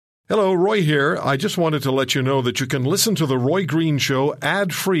Hello, Roy here. I just wanted to let you know that you can listen to The Roy Green Show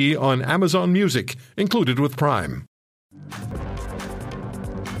ad-free on Amazon Music, included with Prime.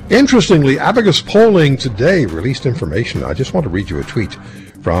 Interestingly, Abacus Polling today released information. I just want to read you a tweet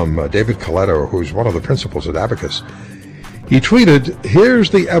from David Coletto, who's one of the principals at Abacus. He tweeted, "Here's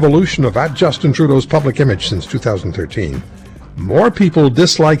the evolution of @Justin Trudeau's public image since 2013. More people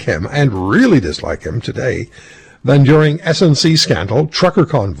dislike him, and really dislike him today, than during SNC scandal, trucker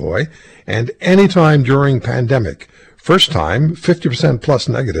convoy, and any time during pandemic. First time, 50% plus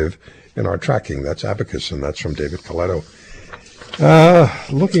negative in our tracking." That's Abacus, and that's from David Coletto.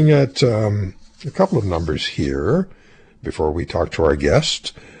 Looking at a couple of numbers here before we talk to our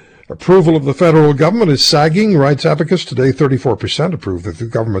guest. Approval of the federal government is sagging, writes Abacus. Today, 34% approve of the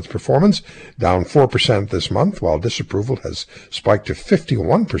government's performance, down 4% this month, while disapproval has spiked to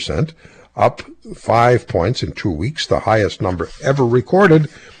 51%. Up 5 points in 2 weeks, the highest number ever recorded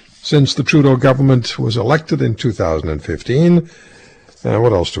since the Trudeau government was elected in 2015.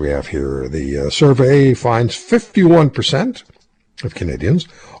 What else do we have here? The survey finds 51% of Canadians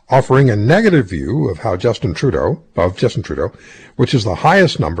offering a negative view of Justin Trudeau, which is the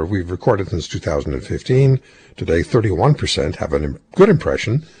highest number we've recorded since 2015. Today, 31% have a good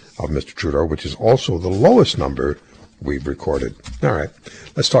impression of Mr. Trudeau, which is also the lowest number we've recorded. All right,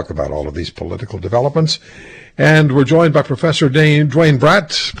 let's talk about all of these political developments. And we're joined by Professor Dwayne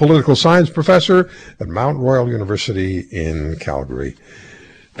Bratt, political science professor at Mount Royal University in Calgary.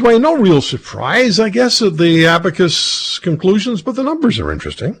 Dwayne, no real surprise, I guess, at the Abacus conclusions, but the numbers are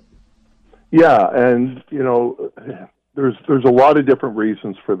interesting. Yeah, and, there's a lot of different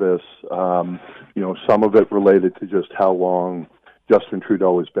reasons for this. Some of it related to just how long Justin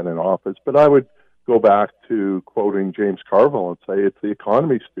Trudeau has been in office, but I would go back to quoting James Carville and say it's the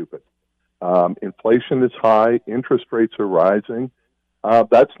economy, stupid. Inflation is high, interest rates are rising.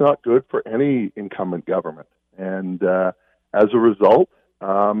 That's not good for any incumbent government. And as a result,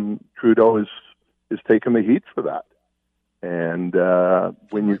 Trudeau is taking the heat for that. And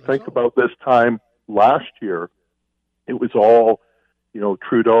when you think about this time last year, it was all,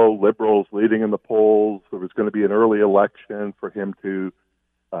 Trudeau, Liberals leading in the polls. There was going to be an early election for him to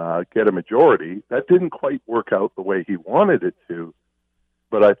get a majority. That didn't quite work out the way he wanted it to,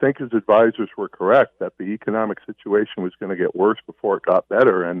 but I think his advisors were correct that the economic situation was going to get worse before it got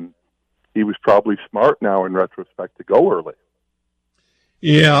better, and he was probably smart now in retrospect to go early.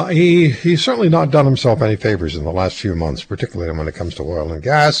 Yeah, he's certainly not done himself any favors in the last few months, particularly when it comes to oil and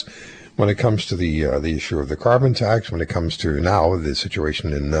gas, when it comes to the issue of the carbon tax, when it comes to now the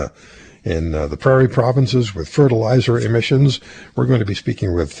situation in the prairie provinces with fertilizer emissions. We're going to be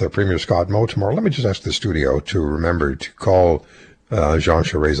speaking with Premier Scott Moe tomorrow. Let me just ask the studio to remember to call Jean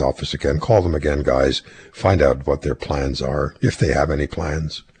Charest's office again. Call them again, guys. Find out what their plans are, if they have any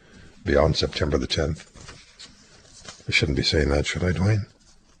plans beyond September the 10th. I shouldn't be saying that, should I, Dwayne?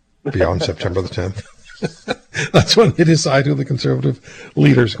 Beyond September the 10th. That's when they decide who the Conservative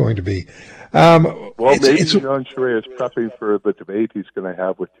leader is going to be. Maybe Jean Charest is prepping for the debate he's going to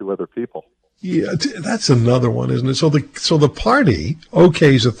have with two other people. Yeah, that's another one, isn't it? So the party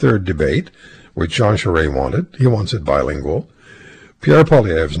okays a third debate, which Jean Charest wanted. He wants it bilingual. Pierre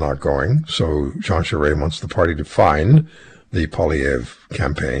Poilievre's not going, so Jean Charest wants the party to find the Poilievre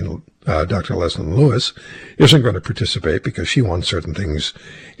campaign. Dr. Leslie Lewis isn't going to participate because she wants certain things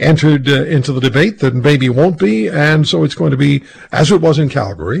entered into the debate that maybe won't be, and so it's going to be, as it was in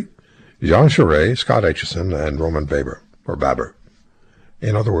Calgary, Jean Charest, Scott Aitchison, and Roman Baber.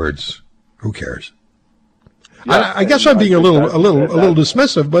 In other words, who cares? Yeah, I guess I'm being a little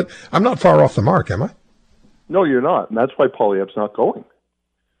dismissive, but I'm not far off the mark, am I? No, you're not, and that's why Poilievre's not going.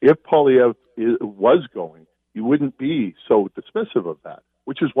 If Poilievre was going, you wouldn't be so dismissive of that,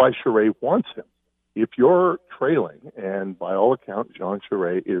 which is why Charest wants him. If you're trailing, and by all accounts Jean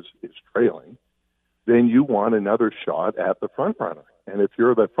Charest is trailing, then you want another shot at the front runner. And if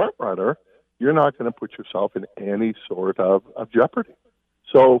you're the front runner, you're not going to put yourself in any sort of jeopardy.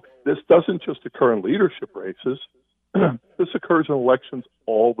 So this doesn't just occur in leadership races. This occurs in elections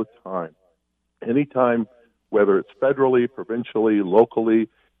all the time. Anytime, whether it's federally, provincially, locally,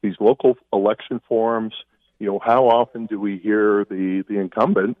 these local election forums, how often do we hear the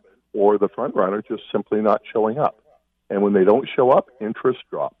incumbent or the front runner just simply not showing up? And when they don't show up, interest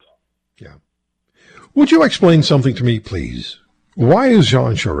drops. Yeah. Would you explain something to me, please? Why is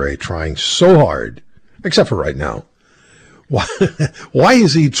Jean Charest trying so hard, except for right now? Why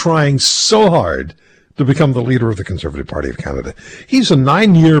is he trying so hard to become the leader of the Conservative Party of Canada? He's a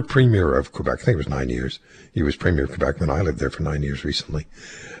 9-year premier of Quebec. I think it was 9 years. He was premier of Quebec when I lived there for 9 years recently.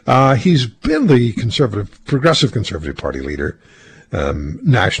 He's been the Progressive Conservative Party leader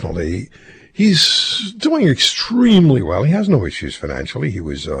nationally. He's doing extremely well. He has no issues financially. He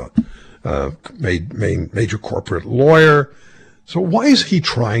was major corporate lawyer. So why is he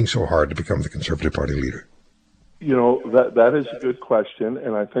trying so hard to become the Conservative Party leader? That is a good question,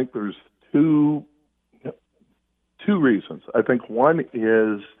 and I think there's two reasons. I think one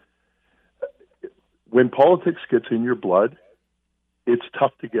is when politics gets in your blood, it's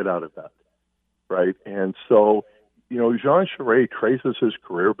tough to get out of that, right? And so, Jean Charest traces his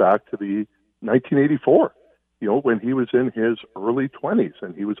career back to the 1984, when he was in his early 20s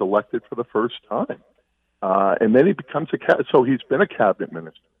and he was elected for the first time. And then he becomes so he's been a cabinet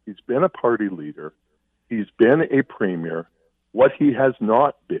minister. He's been a party leader. He's been a premier. What he has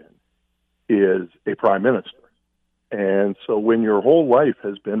not been is a prime minister. And so when your whole life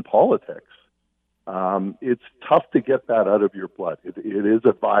has been politics, it's tough to get that out of your blood. It is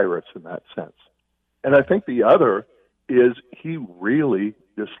a virus in that sense. And I think the other is he really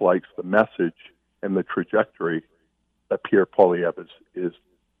dislikes the message and the trajectory that Pierre Poilievre is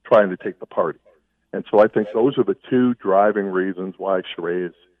trying to take the party. And so I think those are the two driving reasons why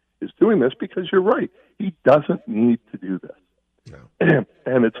Charest is doing this, because you're right. He doesn't need to do this. No.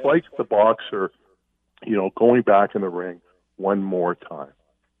 And it's like the boxer, going back in the ring one more time.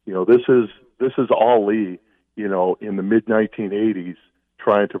 This is Ali, in the mid-1980s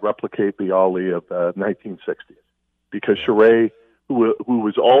trying to replicate the Ali of the 1960s. Because Charest, who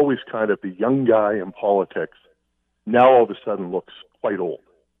was always kind of the young guy in politics, now all of a sudden looks quite old.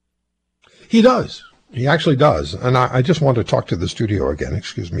 He does. He actually does. And I just want to talk to the studio again.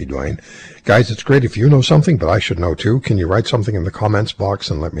 Excuse me, Dwayne. Guys, it's great if you know something, but I should know too. Can you write something in the comments box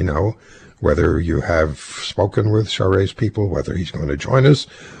and let me know whether you have spoken with Charest's people, whether he's going to join us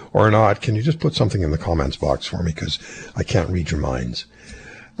or not? Can you just put something in the comments box for me, because I can't read your minds.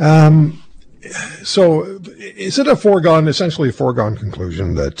 So is it essentially a foregone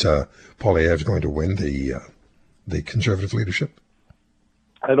conclusion that Poilievre is going to win the Conservative leadership?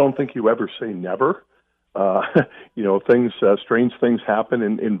 I don't think you ever say never. Strange things happen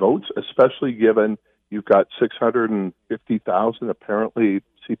in votes, especially given you've got 650,000 apparently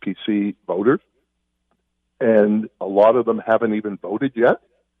CPC voters, and a lot of them haven't even voted yet.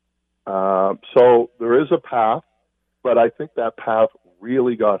 So there is a path, but I think that path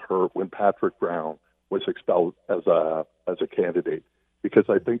really got hurt when Patrick Brown was expelled as a candidate, because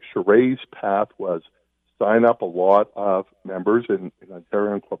I think Charest's path was sign up a lot of members in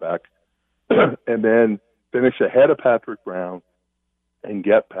Ontario and Quebec, and then finish ahead of Patrick Brown and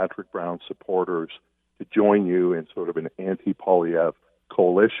get Patrick Brown supporters to join you in sort of an anti-Poilievre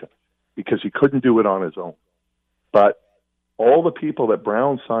coalition, because he couldn't do it on his own. But all the people that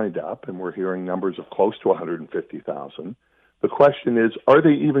Brown signed up, and we're hearing numbers of close to 150,000, the question is, are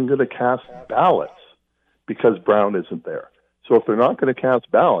they even going to cast ballots because Brown isn't there? So if they're not going to cast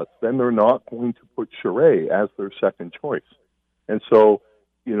ballots, then they're not going to put Charest as their second choice. And so,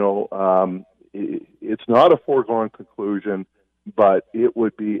 it's not a foregone conclusion, but it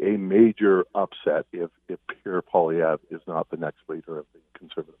would be a major upset if Pierre Poilievre is not the next leader of the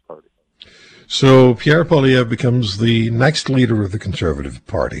Conservative Party. So Pierre Poilievre becomes the next leader of the Conservative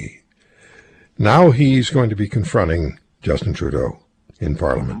Party. Now he's going to be confronting Justin Trudeau in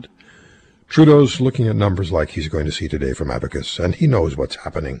Parliament. Trudeau's looking at numbers like he's going to see today from Abacus, and he knows what's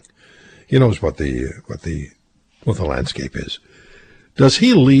happening. He knows what the landscape is. Does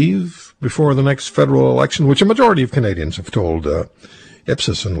he leave before the next federal election, which a majority of Canadians have told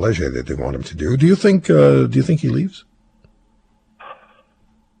Ipsos and Leger that they want him to do? Do you think he leaves?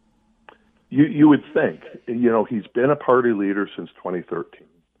 You would think. He's been a party leader since 2013.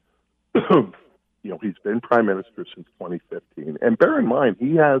 He's been prime minister since 2015. And bear in mind,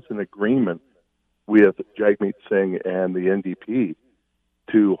 he has an agreement with Jagmeet Singh and the NDP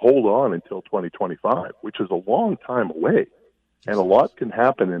to hold on until 2025, which is a long time away. And a lot can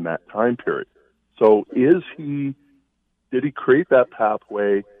happen in that time period. So did he create that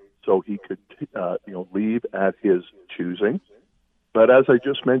pathway so he could, leave at his choosing? But as I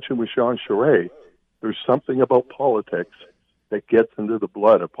just mentioned with Jean Charest, there's something about politics that gets into the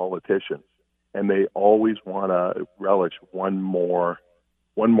blood of politicians, and they always want to relish one more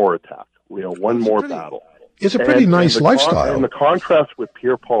attack, one more battle. It's a pretty nice lifestyle. And the contrast with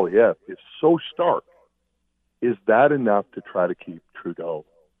Pierre Poilievre is so stark. Is that enough to try to keep Trudeau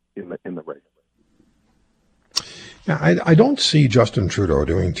in the race? Yeah, I don't see Justin Trudeau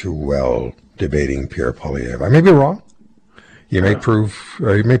doing too well debating Pierre Poilievre. I may be wrong. You may prove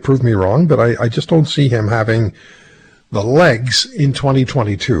me wrong, but I just don't see him having the legs in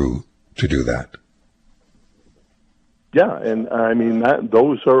 2022 to do that. Yeah, and I mean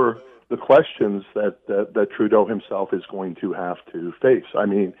those are the questions that Trudeau himself is going to have to face. I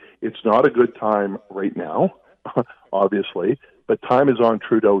mean, it's not a good time right now, obviously, but time is on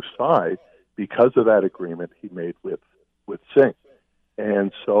Trudeau's side because of that agreement he made with Singh.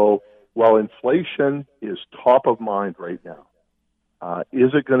 And so while inflation is top of mind right now,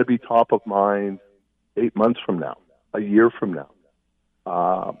 is it going to be top of mind 8 months from now, a year from now?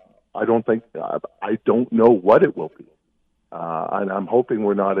 I don't know what it will be. And I'm hoping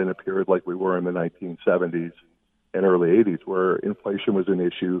we're not in a period like we were in the 1970s and early 80s where inflation was an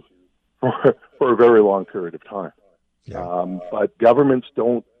issue for a very long period of time. Yeah. But governments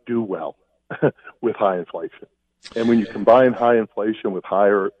don't do well with high inflation. And when you combine high inflation with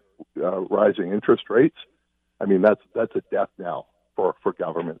higher rising interest rates, I mean, that's a death knell for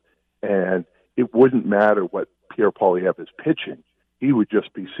government. And it wouldn't matter what Pierre Poilievre is pitching. He would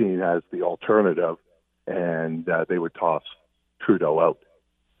just be seen as the alternative, and they would toss Trudeau out.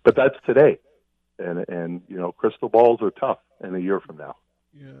 But that's today. And crystal balls are tough in a year from now.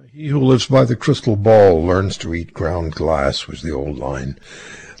 Yeah, he who lives by the crystal ball learns to eat ground glass was the old line.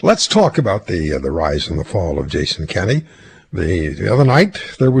 Let's talk about the rise and the fall of Jason Kenney. The other night,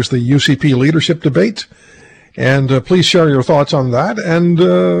 there was the UCP leadership debate, and please share your thoughts on that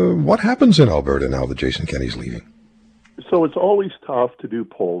and what happens in Alberta now that Jason Kenney's leaving. So it's always tough to do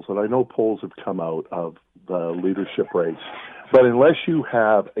polls, and I know polls have come out of the leadership race, but unless you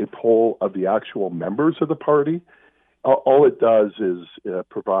have a poll of the actual members of the party, all it does is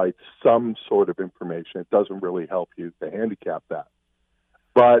provide some sort of information. It doesn't really help you to handicap that.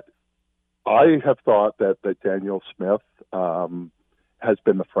 But I have thought that Danielle Smith has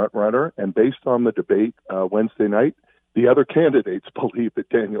been the front runner, and based on the debate Wednesday night, the other candidates believe that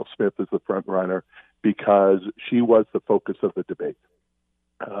Danielle Smith is the front runner because she was the focus of the debate.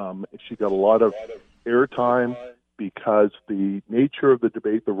 She got a lot of airtime because the nature of the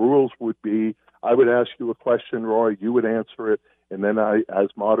debate, the rules would be, I would ask you a question, Roy, you would answer it, and then I, as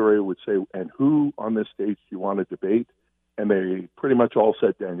moderator, would say, and who on this stage do you want to debate? And they pretty much all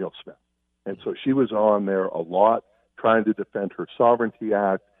said Danielle Smith. And so she was on there a lot, trying to defend her Sovereignty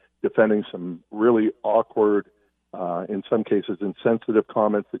Act, defending some really awkward, in some cases insensitive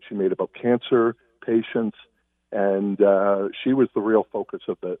comments that she made about cancer patients, and she was the real focus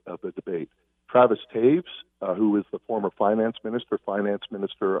of the debate. Travis Taves, who was the former finance minister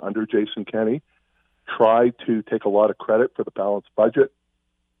under Jason Kenney, tried to take a lot of credit for the balanced budget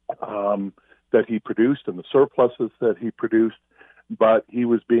that he produced and the surpluses that he produced, but he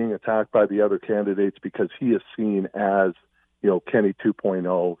was being attacked by the other candidates because he is seen as, Kenney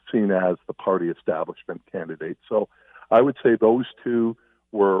 2.0, seen as the party establishment candidate. So I would say those two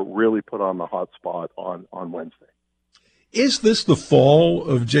were really put on the hot spot on Wednesday. Is this the fall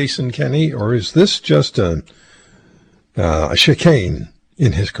of Jason Kenney, or is this just a chicane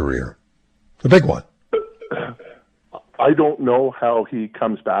in his career? The big one. I don't know how he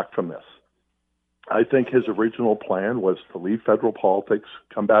comes back from this. I think his original plan was to leave federal politics,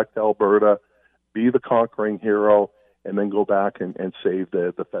 come back to Alberta, be the conquering hero, and then go back and save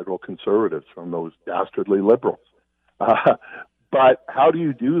the federal Conservatives from those dastardly Liberals. But how do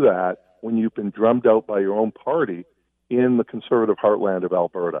you do that when you've been drummed out by your own party in the Conservative heartland of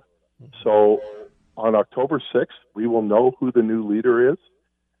Alberta? So on October 6th, we will know who the new leader is.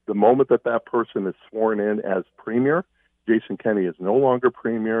 The moment that person is sworn in as premier, Jason Kenney is no longer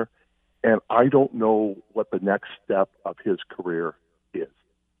premier, and I don't know what the next step of his career is.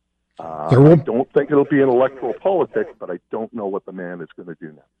 I don't think it'll be in electoral politics, but I don't know what the man is going to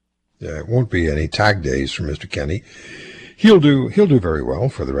do now. Yeah, it won't be any tag days for Mr. Kenney. He'll do very well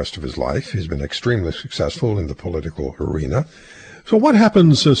for the rest of his life. He's been extremely successful in the political arena. So what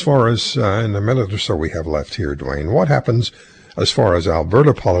happens as far as, in the minute or so we have left here, Dwayne, what happens as far as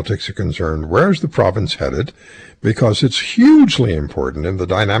Alberta politics are concerned? Where's the province headed? Because it's hugely important in the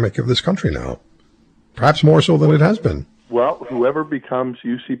dynamic of this country now, perhaps more so than it has been. Well, whoever becomes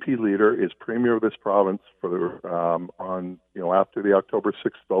UCP leader is premier of this province for after the October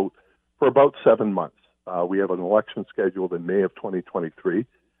 6th vote for about 7 months. We have an election scheduled in May of 2023,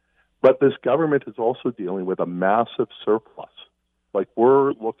 but this government is also dealing with a massive surplus. Like,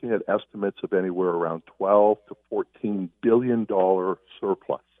 we're looking at estimates of anywhere around $12 to $14 billion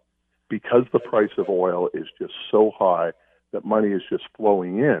surplus because the price of oil is just so high that money is just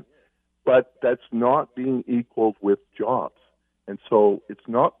flowing in. But that's not being equaled with jobs. And so it's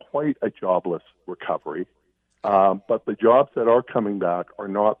not quite a jobless recovery. But the jobs that are coming back are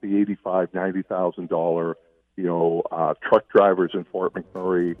not the $85,000, $90,000, truck drivers in Fort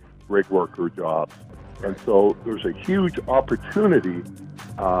McMurray, rig worker jobs. And so there's a huge opportunity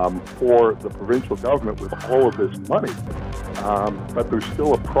for the provincial government with all of this money. But there's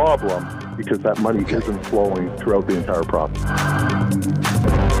still a problem because that money isn't flowing throughout the entire province.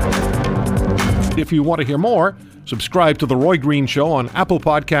 If you want to hear more, subscribe to The Roy Green Show on Apple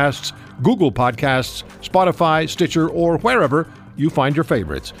Podcasts, Google Podcasts, Spotify, Stitcher, or wherever you find your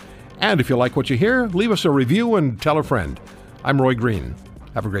favorites. And if you like what you hear, leave us a review and tell a friend. I'm Roy Green.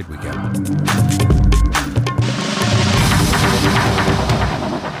 Have a great weekend.